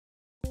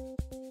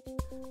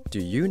Do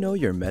you know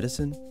your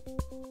medicine?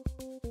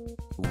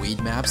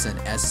 Weed Maps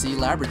and SC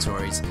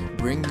Laboratories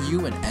bring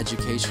you an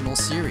educational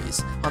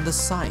series on the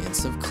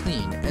science of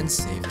clean and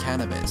safe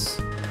cannabis.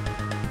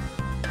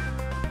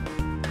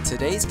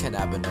 Today's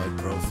cannabinoid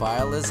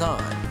profile is on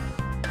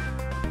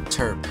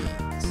terpenes.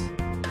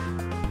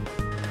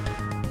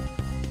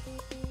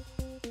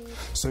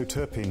 So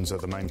terpenes are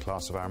the main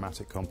class of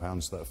aromatic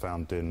compounds that are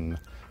found in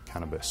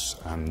cannabis.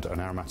 And an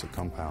aromatic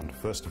compound,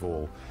 first of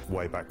all,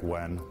 way back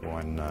when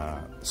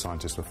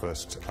scientists were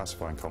first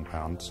classifying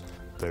compounds,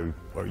 they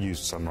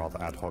used some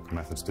rather ad hoc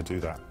methods to do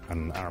that,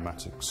 and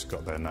aromatics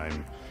got their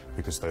name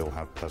because they all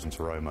have pleasant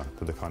aroma.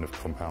 They're the kind of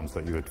compounds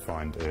that you would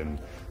find in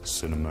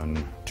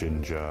cinnamon,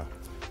 ginger,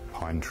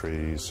 pine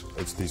trees.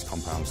 It's these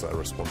compounds that are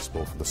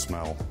responsible for the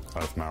smell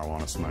of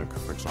marijuana smoke,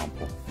 for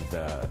example.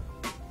 The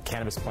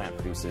cannabis plant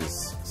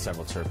produces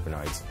several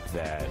terpenoids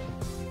that,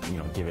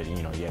 give it,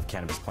 you have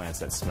cannabis plants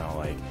that smell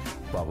like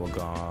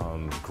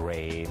bubblegum,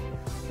 grape,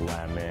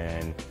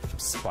 lemon,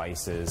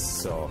 spices.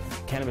 So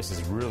cannabis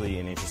is really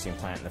an interesting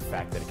plant in the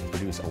fact that it can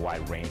produce a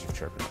wide range of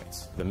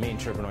terpenoids. The main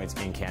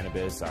terpenoids in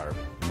cannabis are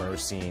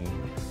myrcene,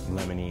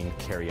 limonene,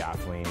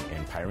 caryophyllene,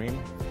 and pyrene.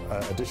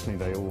 Additionally,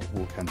 they all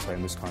will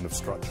contain this kind of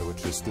structure,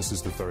 this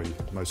is the very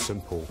most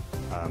simple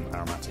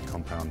aromatic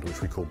compound,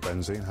 which we call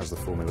benzene, has the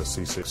formula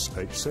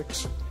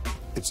C6H6.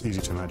 It's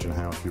easy to imagine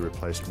how if you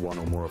replaced one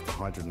or more of the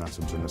hydrogen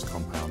atoms in this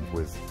compound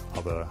with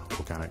other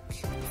organic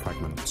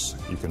fragments,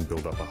 you can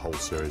build up a whole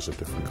series of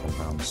different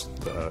compounds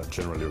that are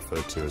generally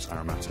referred to as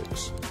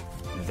aromatics.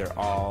 They're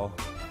all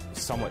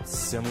somewhat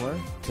similar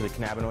to the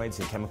cannabinoids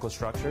in chemical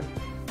structure,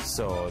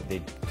 so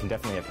they can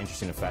definitely have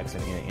interesting effects,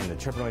 and the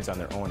terpenoids on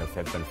their own have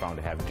been found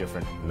to have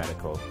different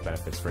medical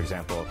benefits. For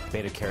example,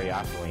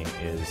 beta-caryophyllene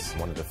is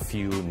one of the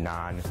few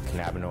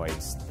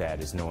non-cannabinoids that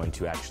is known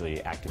to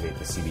actually activate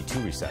the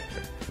CB2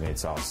 receptor.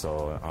 It's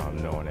also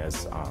known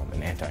as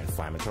an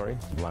anti-inflammatory.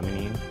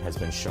 Limonene has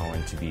been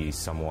shown to be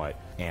somewhat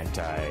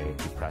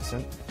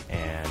antidepressant,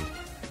 and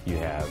you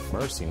have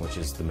myrcene, which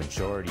is the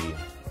majority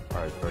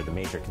or the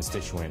major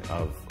constituent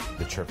of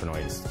the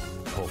terpenoids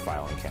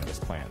profile in cannabis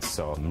plants.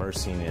 So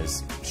myrcene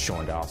is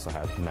shown to also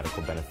have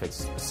medical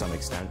benefits to some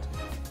extent.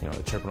 The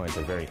terpenoids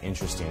are very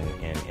interesting,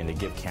 and they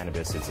give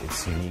cannabis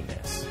its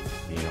uniqueness.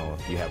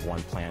 You have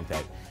one plant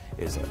that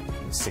is a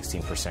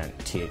 16%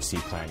 THC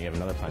plant, you have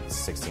another plant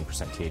that's a 16%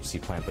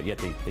 THC plant, but yet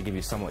they give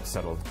you somewhat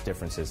subtle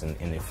differences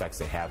in the effects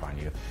they have on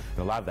you. And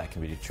a lot of that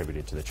can be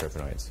attributed to the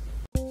terpenoids.